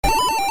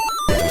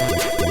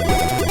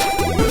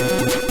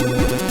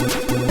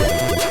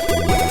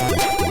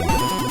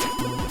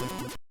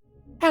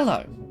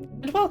Hello,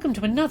 and welcome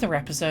to another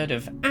episode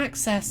of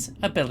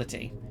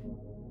Accessibility.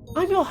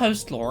 I'm your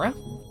host, Laura.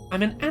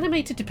 I'm an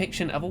animated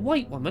depiction of a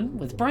white woman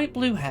with bright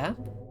blue hair,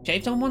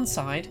 shaved on one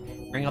side,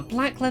 wearing a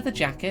black leather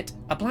jacket,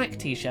 a black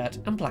t-shirt,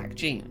 and black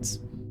jeans.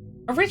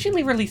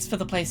 Originally released for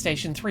the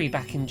PlayStation 3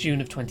 back in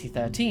June of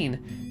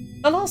 2013,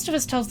 The Last of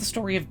Us tells the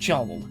story of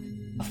Joel,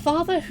 a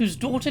father whose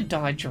daughter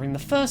died during the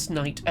first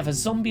night of a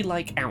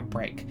zombie-like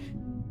outbreak,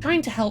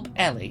 trying to help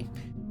Ellie,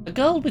 a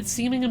girl with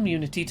seeming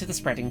immunity to the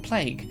spreading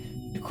plague,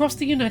 to cross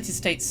the United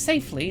States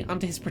safely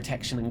under his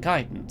protection and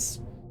guidance.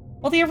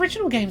 While the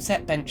original game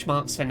set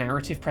benchmarks for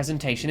narrative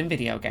presentation in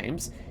video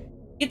games,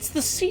 it's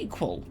the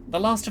sequel, The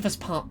Last of Us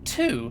Part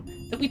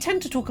 2, that we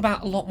tend to talk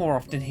about a lot more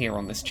often here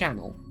on this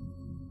channel.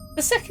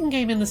 The second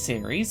game in the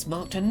series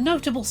marked a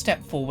notable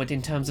step forward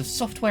in terms of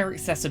software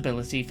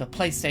accessibility for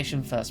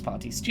PlayStation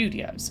first-party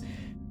studios,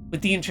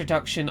 with the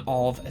introduction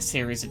of a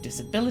series of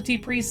disability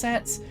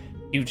presets,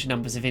 huge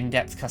numbers of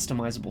in-depth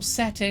customizable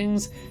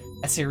settings,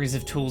 a series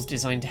of tools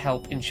designed to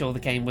help ensure the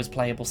game was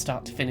playable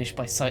start to finish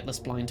by sightless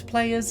blind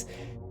players,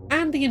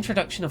 and the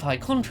introduction of high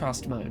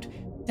contrast mode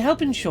to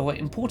help ensure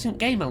important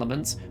game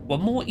elements were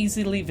more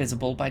easily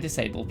visible by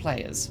disabled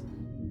players.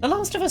 The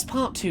Last of Us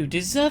Part 2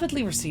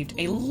 deservedly received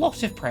a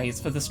lot of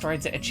praise for the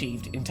strides it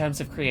achieved in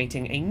terms of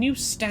creating a new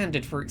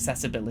standard for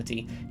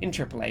accessibility in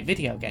AAA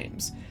video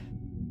games.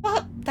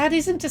 But that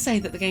isn't to say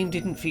that the game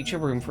didn't feature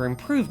room for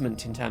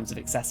improvement in terms of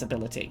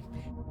accessibility.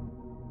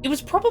 It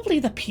was probably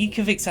the peak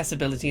of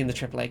accessibility in the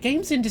AAA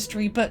games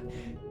industry, but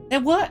there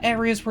were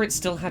areas where it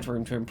still had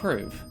room to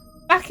improve.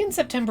 Back in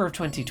September of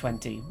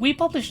 2020, we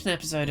published an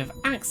episode of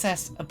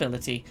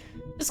Accessibility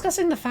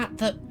discussing the fact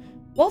that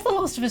while The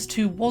Last of Us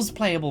 2 was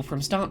playable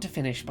from start to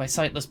finish by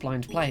sightless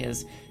blind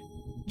players,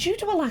 due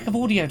to a lack of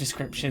audio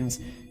descriptions,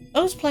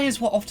 those players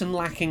were often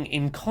lacking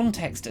in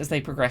context as they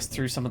progressed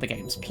through some of the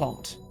game's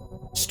plot.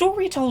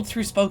 Story told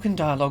through spoken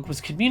dialogue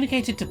was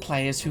communicated to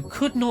players who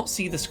could not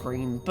see the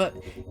screen, but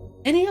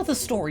any other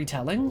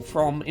storytelling,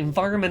 from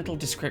environmental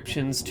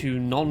descriptions to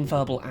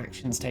non-verbal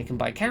actions taken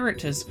by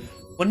characters,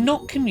 were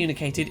not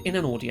communicated in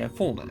an audio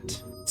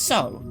format.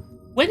 So,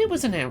 when it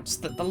was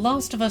announced that The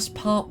Last of Us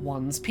Part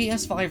 1's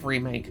PS5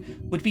 remake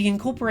would be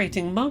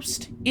incorporating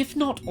most, if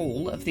not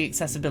all, of the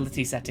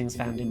accessibility settings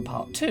found in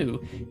Part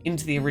 2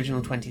 into the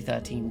original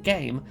 2013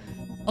 game,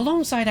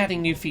 alongside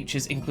adding new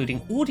features including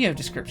audio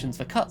descriptions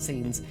for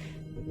cutscenes,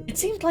 it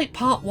seemed like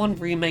Part 1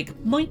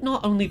 remake might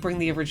not only bring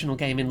the original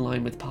game in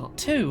line with Part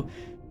 2,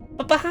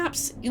 but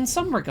perhaps, in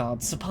some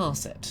regards,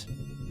 surpass it.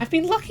 I've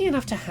been lucky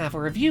enough to have a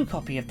review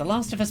copy of The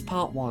Last of Us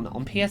Part 1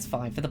 on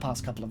PS5 for the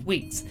past couple of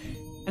weeks,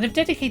 and have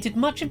dedicated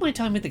much of my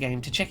time with the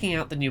game to checking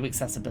out the new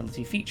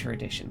accessibility feature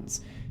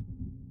additions.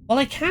 While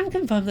I can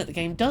confirm that the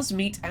game does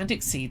meet and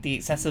exceed the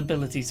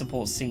accessibility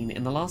support seen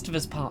in The Last of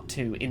Us Part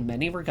 2 in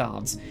many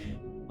regards,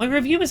 my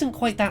review isn't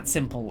quite that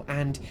simple,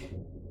 and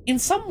in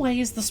some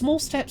ways the small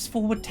steps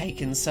forward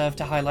taken serve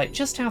to highlight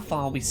just how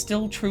far we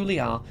still truly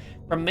are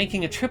from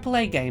making a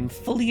AAA game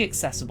fully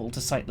accessible to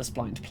sightless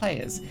blind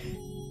players,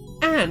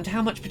 and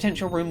how much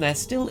potential room there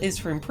still is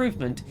for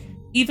improvement,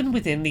 even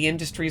within the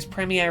industry's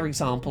premier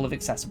example of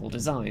accessible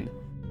design.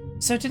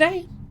 So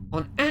today,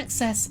 on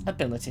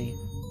Accessibility,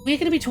 we're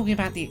going to be talking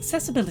about the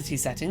accessibility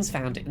settings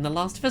found in The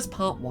Last of Us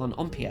Part 1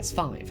 on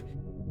PS5.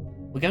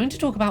 We're going to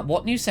talk about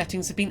what new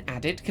settings have been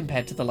added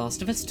compared to The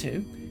Last of Us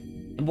 2,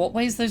 in what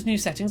ways those new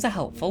settings are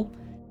helpful,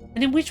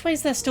 and in which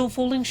ways they're still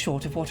falling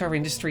short of what our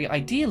industry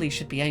ideally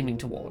should be aiming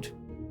toward.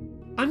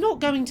 I'm not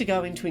going to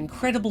go into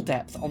incredible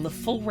depth on the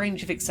full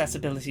range of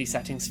accessibility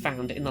settings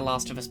found in The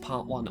Last of Us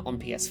Part 1 on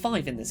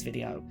PS5 in this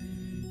video,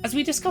 as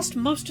we discussed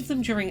most of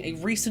them during a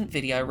recent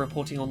video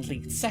reporting on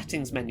leaked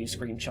settings menu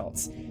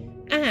screenshots,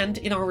 and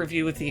in our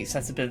review of the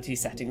accessibility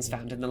settings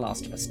found in The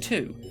Last of Us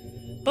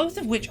 2, both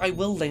of which I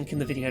will link in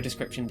the video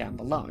description down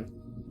below.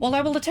 While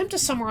I will attempt to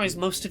summarise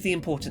most of the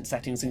important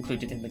settings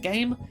included in the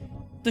game,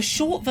 the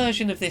short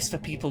version of this for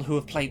people who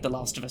have played The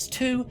Last of Us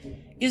 2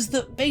 is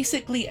that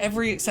basically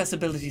every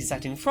accessibility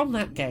setting from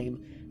that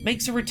game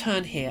makes a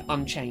return here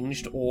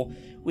unchanged or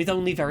with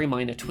only very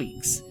minor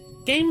tweaks.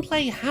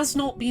 Gameplay has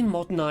not been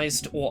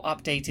modernised or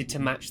updated to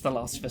match The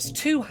Last of Us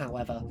 2,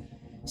 however,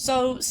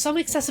 so some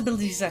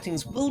accessibility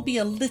settings will be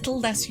a little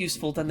less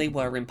useful than they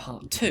were in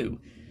Part 2,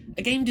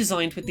 a game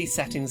designed with these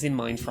settings in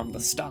mind from the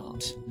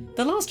start.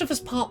 The Last of Us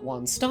Part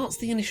 1 starts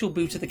the initial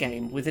boot of the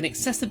game with an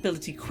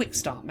accessibility quick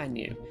start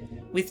menu,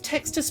 with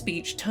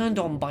text-to-speech turned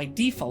on by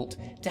default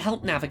to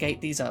help navigate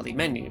these early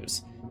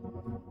menus.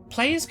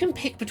 Players can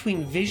pick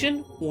between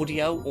vision,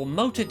 audio, or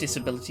motor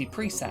disability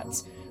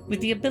presets,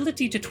 with the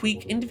ability to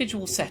tweak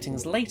individual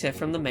settings later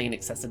from the main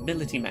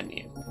accessibility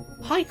menu.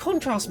 High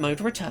contrast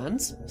mode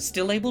returns,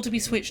 still able to be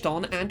switched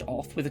on and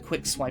off with a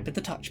quick swipe of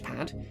the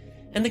touchpad,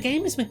 and the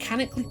game is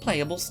mechanically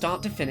playable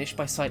start to finish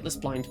by sightless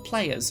blind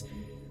players,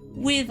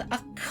 with a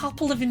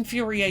couple of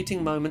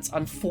infuriating moments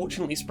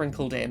unfortunately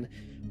sprinkled in,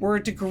 where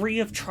a degree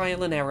of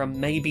trial and error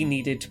may be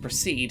needed to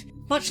proceed,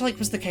 much like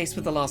was the case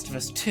with The Last of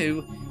Us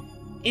 2,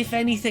 if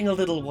anything a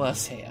little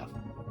worse here.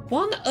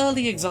 One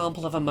early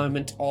example of a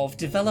moment of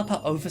developer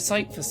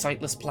oversight for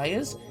sightless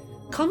players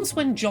comes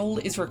when Joel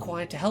is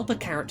required to help a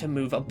character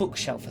move a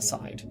bookshelf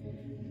aside.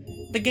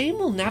 The game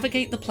will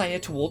navigate the player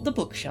toward the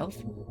bookshelf,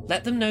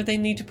 let them know they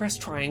need to press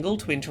triangle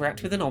to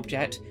interact with an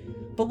object,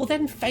 but will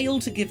then fail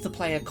to give the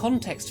player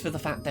context for the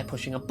fact they're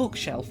pushing a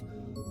bookshelf,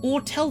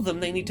 or tell them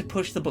they need to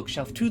push the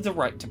bookshelf to the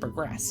right to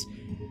progress,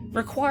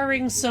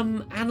 requiring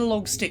some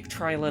analog stick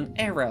trial and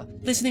error,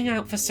 listening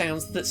out for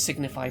sounds that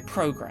signify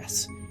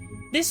progress.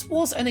 This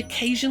was an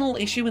occasional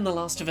issue in The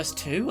Last of Us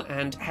 2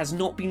 and has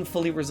not been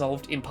fully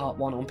resolved in Part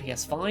 1 on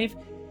PS5.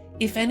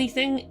 If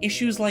anything,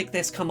 issues like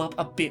this come up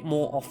a bit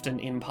more often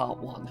in Part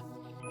 1.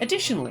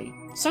 Additionally,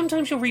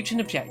 sometimes you'll reach an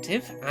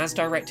objective, as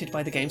directed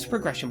by the game's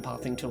progression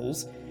pathing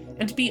tools,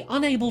 and be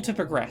unable to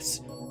progress,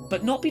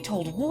 but not be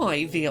told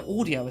why via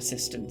audio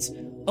assistance,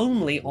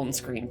 only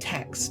on-screen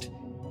text.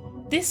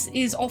 This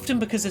is often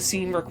because a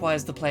scene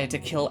requires the player to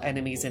kill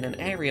enemies in an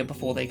area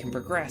before they can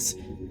progress,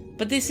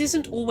 but this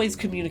isn't always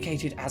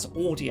communicated as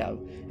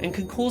audio, and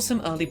can cause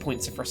some early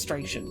points of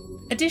frustration.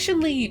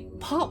 Additionally,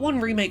 Part 1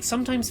 Remake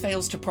sometimes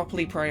fails to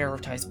properly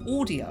prioritise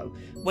audio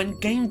when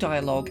game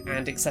dialogue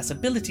and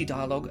accessibility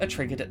dialogue are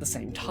triggered at the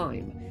same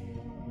time.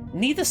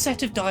 Neither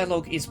set of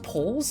dialogue is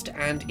paused,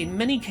 and in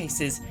many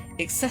cases,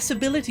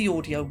 accessibility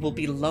audio will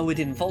be lowered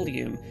in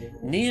volume,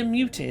 near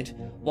muted,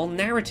 while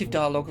narrative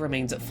dialogue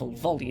remains at full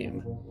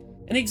volume.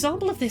 An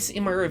example of this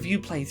in my review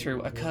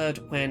playthrough occurred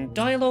when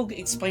dialogue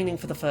explaining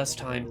for the first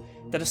time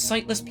that a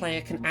sightless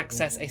player can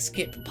access a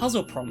skip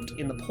puzzle prompt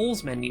in the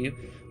pause menu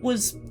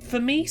was,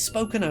 for me,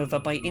 spoken over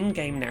by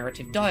in-game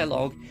narrative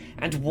dialogue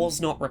and was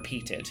not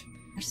repeated.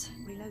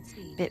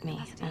 Bit me,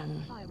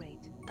 and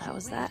that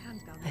was that.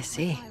 I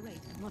see.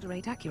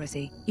 Moderate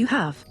accuracy. You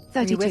have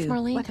Were you 32 with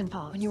Marlene weapon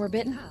parts. when you were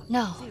bitten?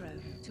 No. 0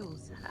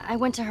 tools. I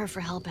went to her for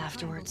help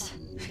afterwards.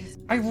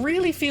 I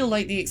really feel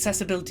like the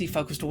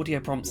accessibility-focused audio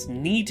prompts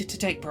need to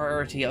take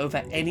priority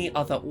over any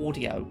other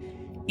audio,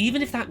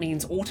 even if that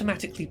means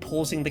automatically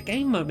pausing the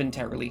game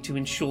momentarily to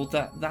ensure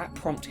that that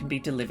prompt can be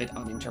delivered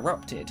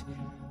uninterrupted.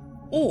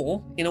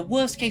 Or, in a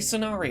worst-case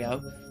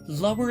scenario,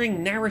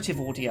 lowering narrative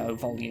audio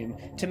volume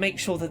to make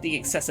sure that the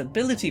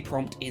accessibility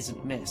prompt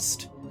isn't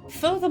missed.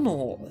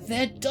 Furthermore,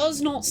 there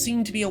does not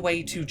seem to be a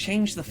way to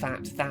change the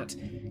fact that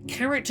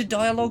character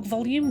dialogue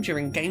volume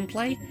during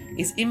gameplay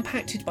is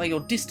impacted by your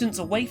distance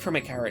away from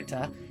a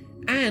character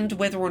and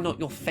whether or not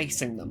you're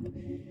facing them.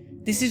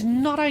 This is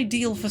not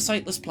ideal for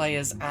sightless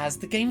players, as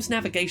the game's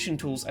navigation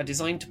tools are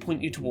designed to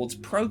point you towards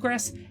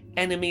progress,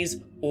 enemies,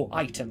 or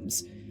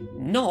items,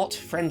 not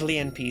friendly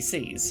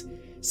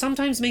NPCs,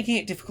 sometimes making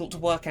it difficult to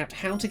work out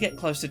how to get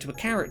closer to a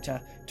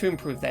character to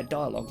improve their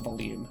dialogue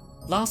volume.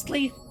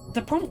 Lastly,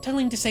 the prompt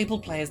telling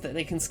disabled players that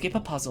they can skip a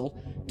puzzle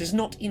does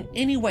not in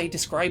any way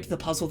describe the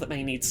puzzle that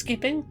may need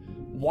skipping,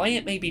 why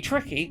it may be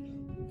tricky,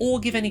 or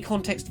give any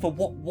context for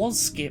what was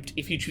skipped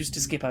if you choose to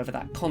skip over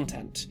that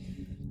content.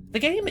 The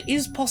game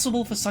is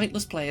possible for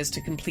sightless players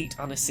to complete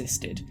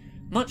unassisted,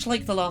 much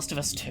like The Last of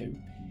Us 2,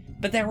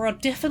 but there are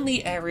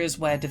definitely areas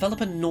where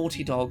developer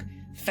Naughty Dog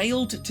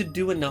failed to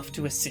do enough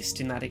to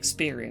assist in that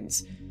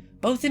experience,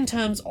 both in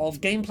terms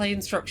of gameplay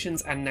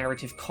instructions and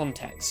narrative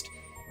context,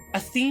 a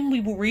theme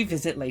we will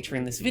revisit later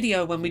in this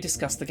video when we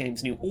discuss the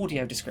game's new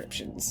audio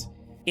descriptions.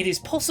 It is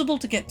possible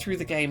to get through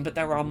the game, but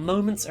there are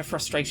moments of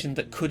frustration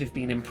that could have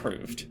been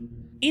improved.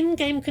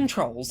 In-game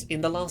controls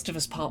in The Last of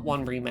Us Part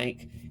 1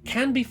 Remake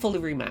can be fully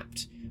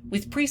remapped,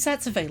 with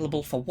presets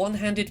available for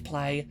one-handed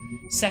play,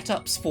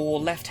 setups for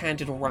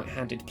left-handed or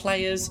right-handed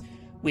players,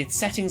 with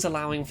settings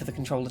allowing for the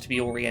controller to be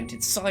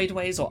oriented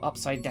sideways or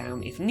upside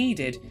down if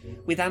needed,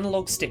 with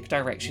analog stick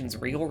directions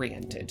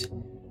reoriented.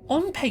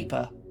 On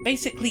paper,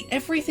 basically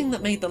everything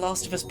that made The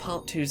Last of Us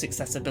Part 2's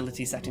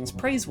accessibility settings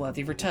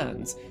praiseworthy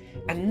returns,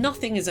 and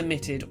nothing is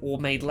omitted or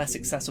made less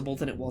accessible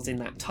than it was in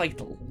that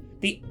title.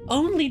 The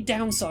only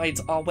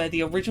downsides are where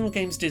the original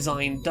game's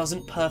design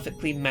doesn't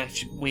perfectly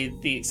mesh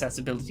with the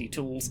accessibility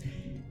tools,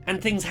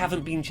 and things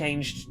haven't been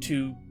changed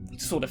to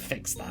sort of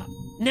fix that.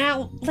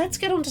 Now, let's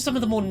get on to some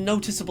of the more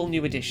noticeable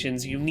new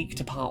additions unique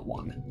to Part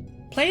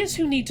 1. Players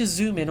who need to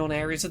zoom in on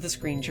areas of the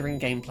screen during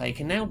gameplay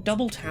can now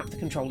double tap the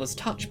controller's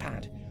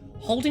touchpad,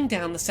 holding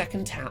down the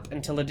second tap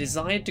until a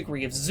desired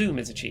degree of zoom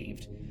is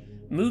achieved,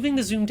 moving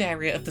the zoomed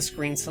area of the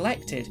screen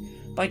selected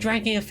by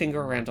dragging a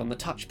finger around on the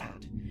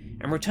touchpad,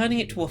 and returning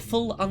it to a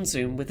full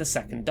unzoom with a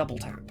second double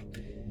tap.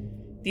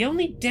 The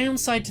only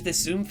downside to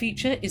this zoom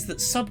feature is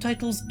that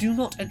subtitles do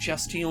not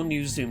adjust to your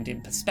new zoomed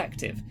in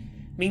perspective,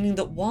 meaning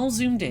that while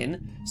zoomed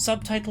in,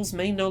 subtitles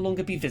may no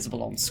longer be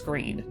visible on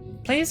screen.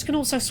 Players can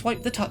also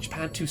swipe the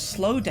touchpad to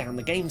slow down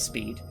the game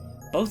speed,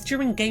 both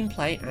during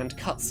gameplay and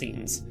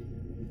cutscenes.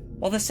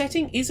 While the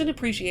setting is an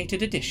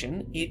appreciated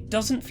addition, it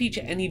doesn't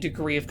feature any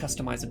degree of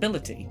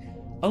customizability,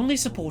 only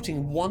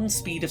supporting one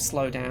speed of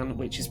slowdown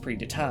which is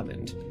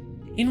predetermined.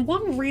 In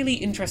one really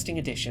interesting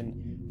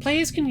addition,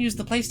 players can use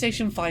the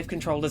PlayStation 5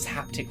 controller's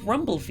haptic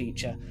rumble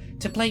feature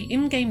to play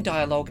in-game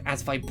dialogue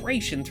as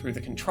vibration through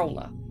the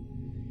controller.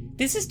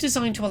 This is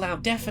designed to allow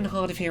deaf and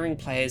hard of hearing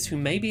players who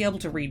may be able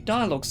to read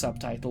dialogue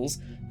subtitles,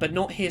 but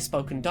not hear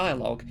spoken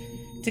dialogue,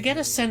 to get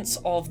a sense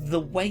of the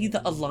way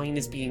that a line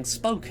is being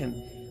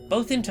spoken,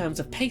 both in terms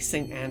of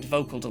pacing and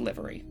vocal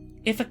delivery.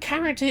 If a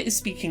character is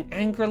speaking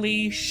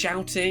angrily,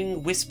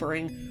 shouting,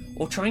 whispering,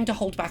 or trying to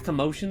hold back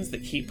emotions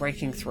that keep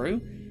breaking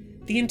through,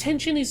 the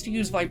intention is to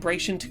use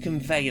vibration to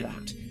convey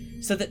that,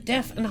 so that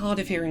deaf and hard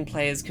of hearing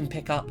players can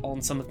pick up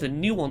on some of the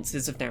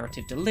nuances of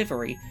narrative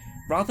delivery,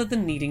 rather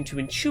than needing to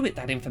intuit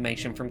that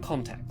information from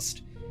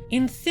context.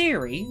 In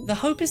theory, the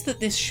hope is that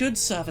this should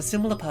serve a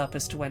similar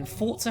purpose to when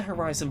Forza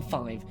Horizon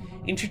 5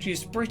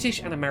 introduced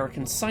British and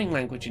American Sign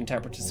Language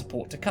interpreter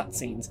support to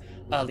cutscenes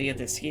earlier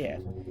this year,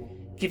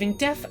 giving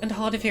deaf and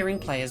hard of hearing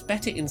players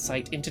better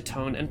insight into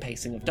tone and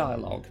pacing of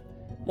dialogue.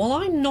 While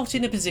I'm not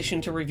in a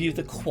position to review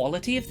the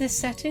quality of this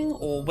setting,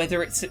 or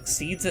whether it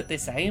succeeds at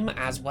this aim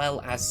as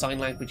well as Sign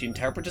Language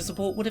interpreter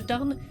support would have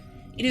done,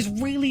 it is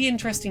really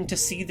interesting to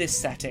see this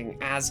setting,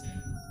 as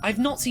I've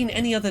not seen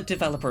any other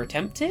developer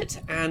attempt it,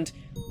 and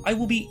I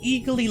will be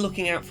eagerly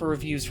looking out for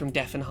reviews from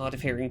deaf and hard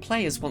of hearing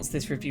players once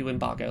this review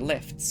embargo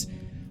lifts.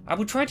 I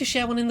will try to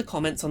share one in the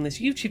comments on this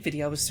YouTube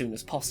video as soon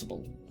as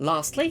possible.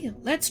 Lastly,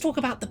 let's talk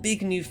about the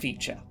big new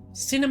feature: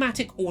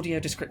 cinematic audio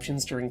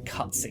descriptions during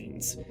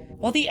cutscenes.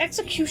 While the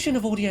execution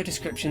of audio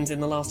descriptions in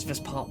The Last of Us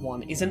Part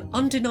 1 is an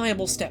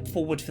undeniable step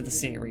forward for the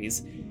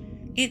series,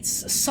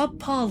 its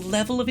subpar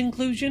level of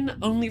inclusion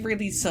only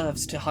really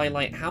serves to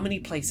highlight how many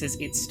places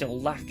it's still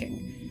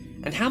lacking,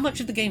 and how much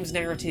of the game's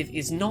narrative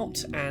is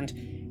not, and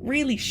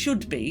really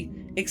should be,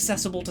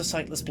 accessible to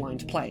sightless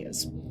blind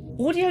players.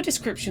 Audio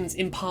descriptions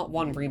in Part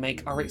 1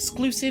 Remake are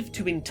exclusive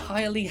to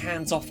entirely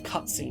hands-off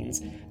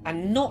cutscenes,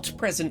 and not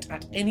present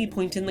at any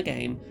point in the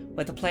game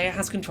where the player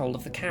has control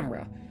of the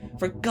camera,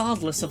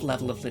 regardless of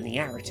level of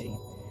linearity.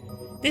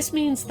 This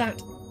means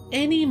that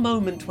any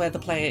moment where the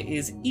player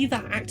is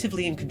either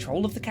actively in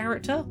control of the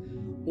character,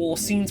 or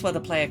scenes where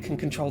the player can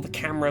control the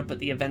camera but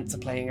the events are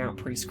playing out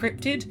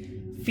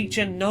pre-scripted,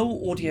 feature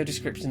no audio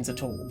descriptions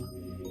at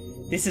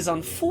all. This is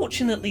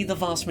unfortunately the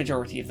vast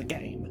majority of the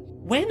game.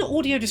 When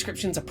audio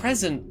descriptions are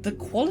present, the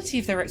quality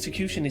of their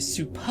execution is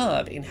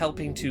superb in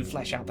helping to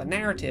flesh out the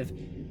narrative,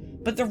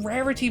 but the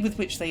rarity with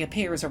which they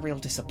appear is a real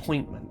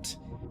disappointment.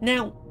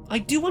 Now, I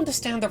do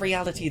understand the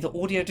reality that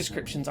audio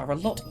descriptions are a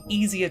lot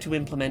easier to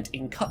implement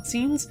in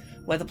cutscenes,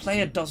 where the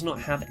player does not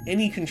have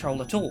any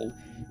control at all,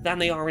 than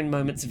they are in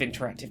moments of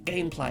interactive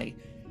gameplay.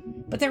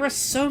 But there are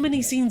so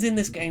many scenes in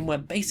this game where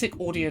basic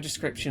audio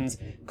descriptions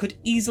could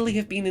easily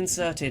have been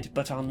inserted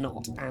but are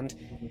not, and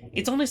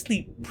it's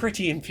honestly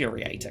pretty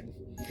infuriating.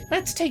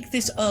 Let's take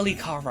this early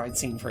car ride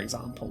scene for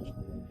example.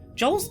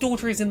 Joel's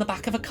daughter is in the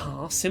back of a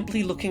car,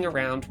 simply looking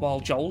around while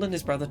Joel and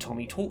his brother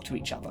Tommy talk to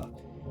each other.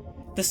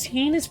 The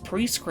scene is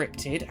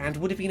pre-scripted and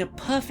would have been a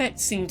perfect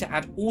scene to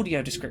add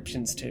audio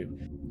descriptions to,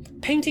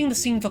 painting the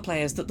scene for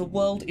players that the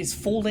world is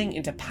falling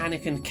into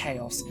panic and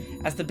chaos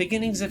as the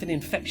beginnings of an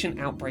infection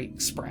outbreak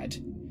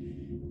spread.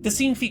 The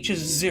scene features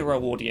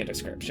zero audio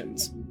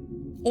descriptions.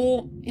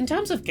 Or, in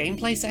terms of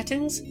gameplay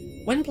settings,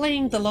 when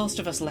playing The Last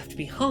of Us Left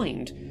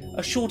Behind,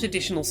 a short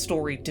additional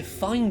story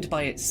defined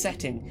by its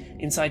setting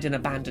inside an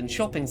abandoned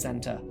shopping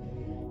centre,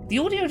 the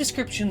audio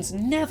descriptions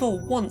never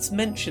once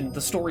mentioned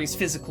the story's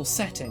physical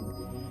setting,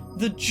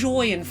 the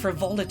joy and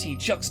frivolity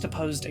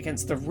juxtaposed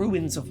against the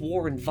ruins of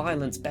war and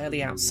violence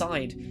barely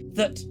outside,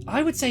 that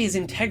I would say is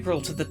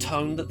integral to the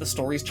tone that the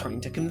story's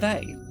trying to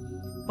convey.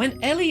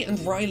 When Ellie and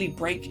Riley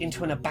break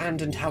into an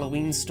abandoned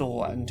Halloween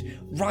store and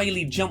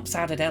Riley jumps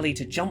out at Ellie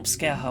to jump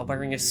scare her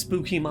wearing a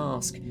spooky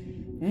mask,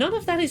 none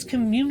of that is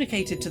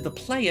communicated to the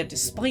player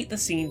despite the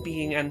scene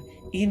being an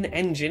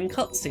in-engine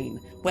cutscene,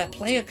 where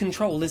player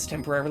control is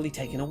temporarily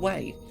taken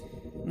away.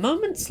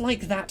 Moments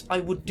like that I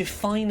would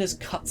define as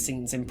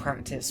cutscenes in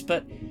practice,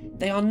 but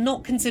they are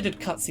not considered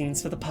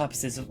cutscenes for the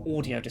purposes of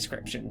audio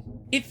description.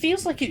 It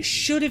feels like it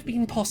should have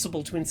been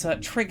possible to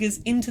insert triggers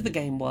into the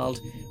game world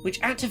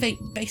which activate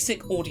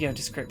basic audio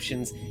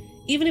descriptions,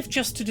 even if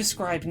just to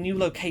describe new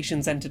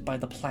locations entered by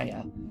the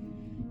player.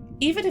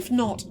 Even if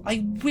not,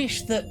 I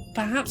wish that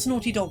perhaps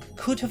Naughty Dog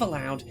could have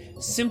allowed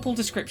simple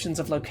descriptions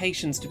of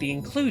locations to be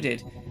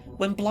included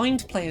when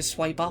blind players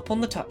swipe up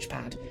on the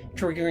touchpad,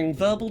 triggering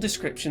verbal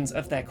descriptions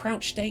of their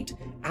crouch state,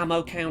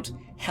 ammo count,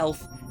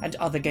 health, and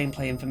other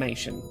gameplay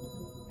information.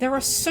 There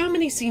are so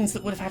many scenes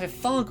that would have had a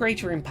far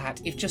greater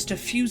impact if just a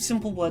few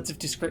simple words of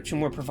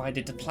description were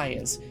provided to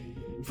players.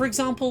 For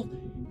example,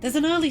 there's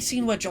an early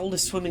scene where Joel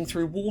is swimming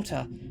through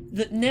water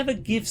that never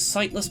gives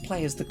sightless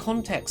players the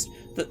context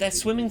that they're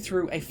swimming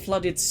through a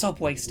flooded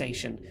subway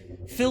station,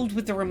 filled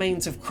with the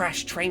remains of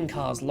crashed train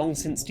cars long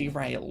since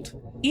derailed.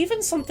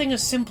 Even something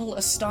as simple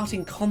as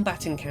starting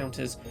combat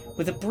encounters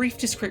with a brief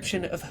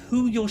description of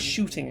who you're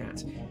shooting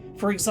at.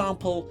 For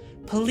example,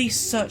 police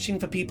searching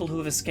for people who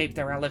have escaped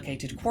their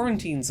allocated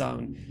quarantine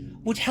zone,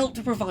 would help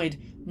to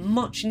provide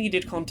much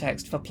needed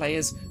context for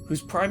players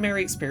whose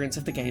primary experience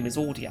of the game is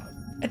audio.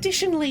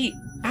 Additionally,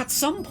 at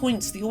some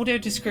points the audio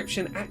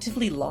description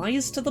actively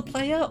lies to the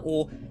player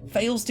or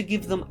fails to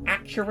give them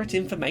accurate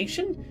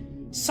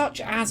information,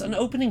 such as an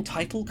opening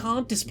title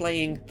card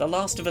displaying The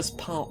Last of Us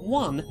Part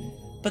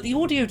 1, but the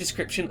audio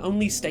description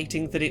only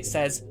stating that it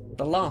says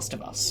The Last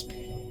of Us.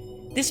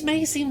 This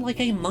may seem like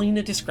a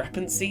minor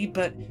discrepancy,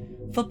 but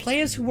for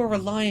players who are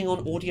relying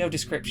on audio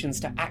descriptions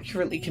to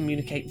accurately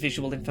communicate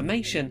visual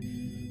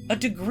information, a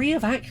degree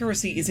of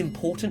accuracy is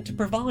important to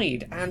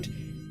provide, and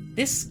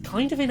this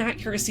kind of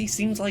inaccuracy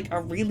seems like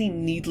a really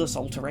needless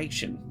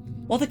alteration.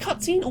 While the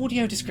cutscene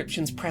audio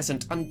descriptions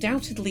present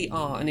undoubtedly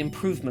are an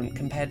improvement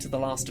compared to The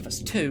Last of Us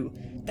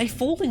 2, they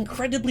fall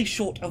incredibly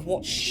short of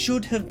what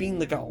should have been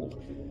the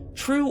goal: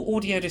 true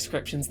audio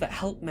descriptions that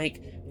help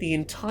make the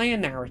entire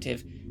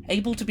narrative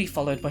able to be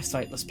followed by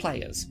sightless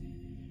players.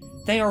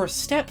 They are a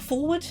step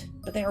forward,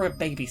 but they are a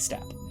baby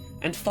step,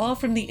 and far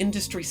from the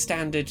industry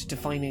standard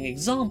defining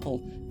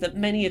example that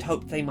many had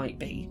hoped they might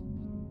be.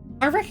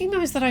 I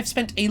recognise that I've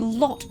spent a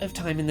lot of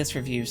time in this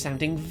review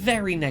sounding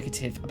very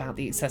negative about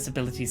the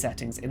accessibility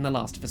settings in The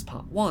Last of Us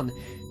Part 1,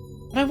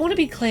 but I want to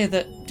be clear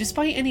that,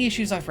 despite any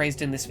issues I've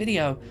raised in this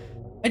video,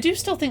 I do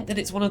still think that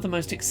it's one of the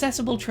most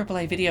accessible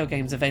AAA video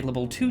games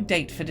available to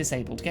date for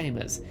disabled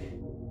gamers.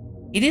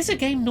 It is a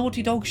game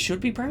Naughty Dog should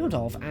be proud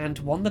of, and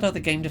one that other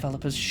game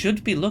developers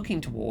should be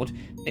looking toward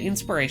for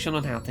inspiration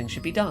on how things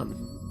should be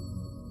done.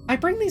 I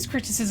bring these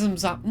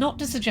criticisms up not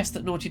to suggest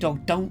that Naughty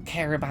Dog don't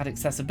care about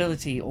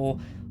accessibility, or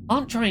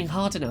aren't trying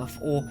hard enough,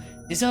 or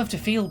deserve to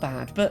feel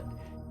bad, but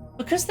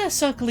because they're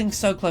circling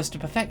so close to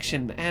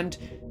perfection, and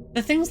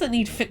the things that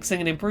need fixing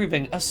and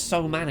improving are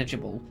so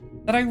manageable,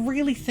 that I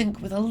really think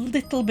with a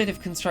little bit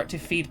of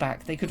constructive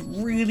feedback they could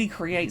really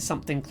create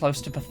something close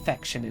to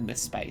perfection in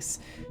this space.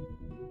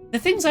 The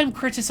things I'm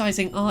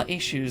criticising are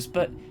issues,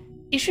 but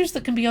issues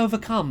that can be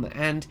overcome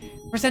and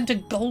present a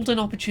golden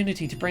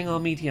opportunity to bring our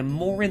medium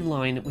more in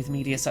line with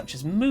media such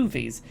as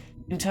movies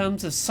in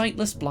terms of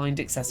sightless blind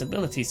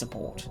accessibility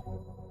support.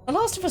 The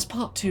Last of Us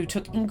Part 2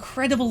 took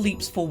incredible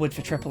leaps forward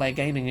for AAA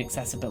gaming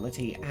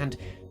accessibility and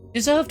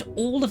deserved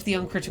all of the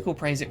uncritical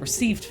praise it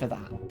received for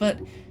that, but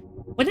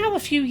we're now a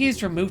few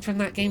years removed from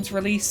that game's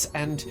release,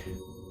 and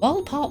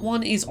while Part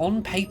 1 is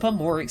on paper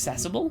more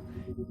accessible,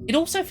 it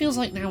also feels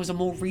like now is a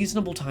more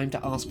reasonable time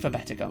to ask for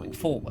better going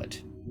forward.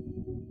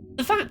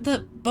 The fact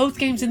that both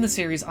games in the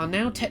series are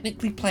now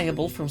technically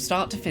playable from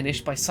start to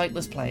finish by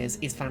sightless players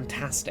is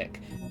fantastic,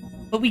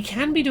 but we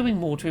can be doing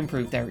more to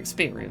improve their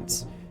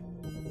experience.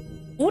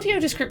 Audio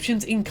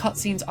descriptions in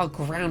cutscenes are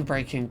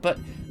groundbreaking, but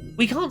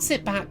we can't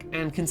sit back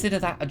and consider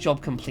that a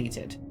job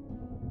completed.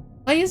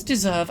 Players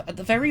deserve, at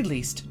the very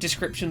least,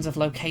 descriptions of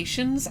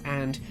locations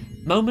and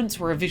moments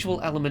where a visual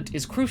element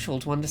is crucial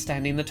to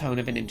understanding the tone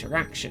of an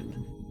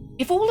interaction.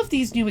 If all of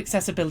these new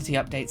accessibility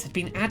updates had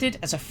been added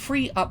as a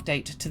free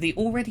update to the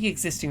already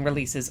existing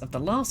releases of The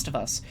Last of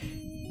Us,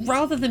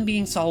 rather than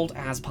being sold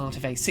as part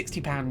of a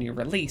 £60 new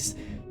release,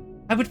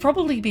 I would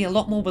probably be a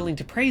lot more willing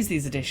to praise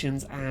these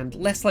additions and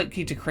less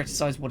likely to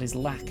criticise what is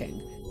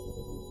lacking.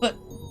 But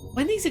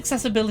when these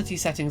accessibility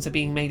settings are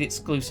being made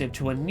exclusive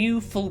to a new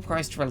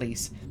full-priced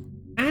release,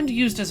 and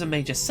used as a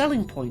major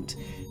selling point,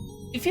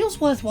 it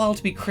feels worthwhile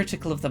to be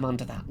critical of them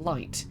under that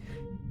light.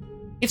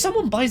 If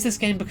someone buys this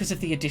game because of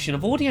the addition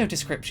of audio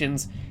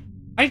descriptions,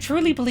 I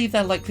truly believe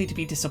they're likely to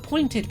be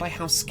disappointed by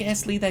how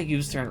scarcely they're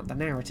used throughout the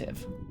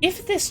narrative.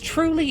 If this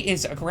truly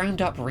is a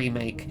ground-up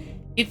remake,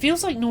 it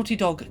feels like Naughty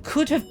Dog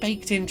could have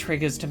baked in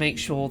triggers to make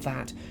sure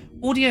that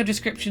audio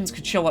descriptions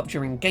could show up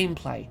during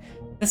gameplay,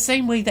 the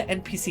same way that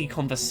NPC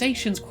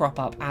conversations crop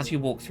up as you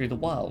walk through the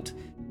world.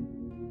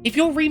 If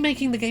you're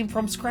remaking the game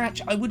from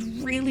scratch, I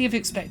would really have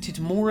expected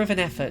more of an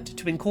effort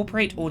to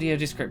incorporate audio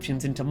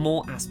descriptions into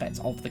more aspects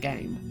of the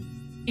game.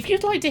 If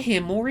you'd like to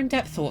hear more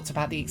in-depth thoughts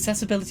about the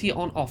accessibility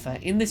on offer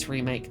in this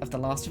remake of The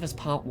Last of Us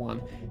Part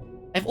 1,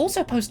 I've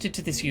also posted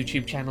to this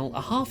YouTube channel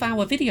a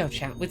half-hour video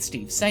chat with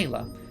Steve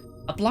Saylor,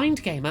 a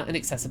blind gamer and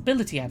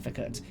accessibility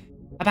advocate,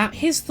 about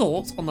his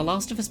thoughts on The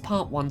Last of Us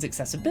Part 1's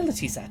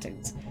accessibility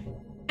settings,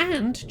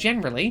 and,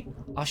 generally,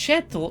 our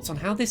shared thoughts on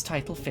how this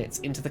title fits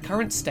into the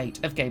current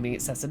state of gaming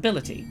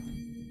accessibility.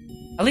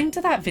 A link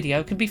to that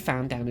video can be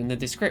found down in the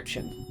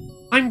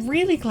description. I'm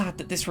really glad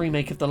that this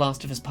remake of The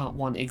Last of Us Part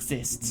 1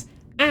 exists,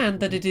 and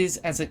that it is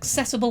as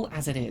accessible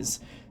as it is,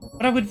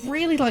 but I would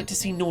really like to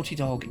see Naughty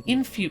Dog,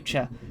 in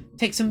future,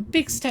 take some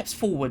big steps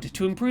forward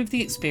to improve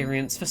the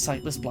experience for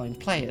sightless blind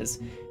players,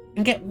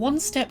 and get one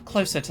step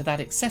closer to that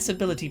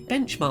accessibility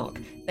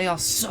benchmark they are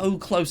so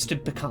close to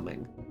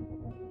becoming.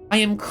 I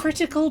am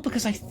critical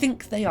because I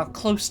think they are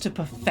close to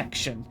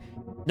perfection,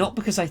 not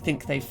because I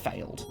think they've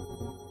failed.